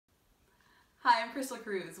Hi, I'm Crystal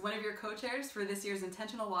Cruz, one of your co-chairs for this year's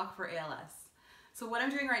Intentional Walk for ALS. So what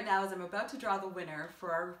I'm doing right now is I'm about to draw the winner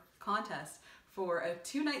for our contest for a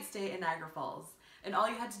 2-night stay in Niagara Falls. And all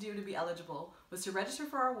you had to do to be eligible was to register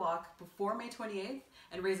for our walk before May 28th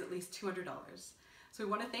and raise at least $200. So we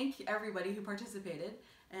want to thank everybody who participated,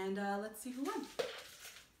 and let's see who won.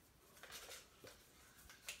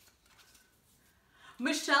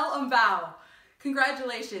 Michelle Umbao.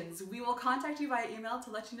 Congratulations! We will contact you via email to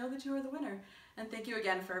let you know that you are the winner. And thank you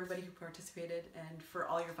again for everybody who participated and for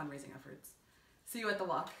all your fundraising efforts. See you at the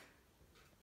walk.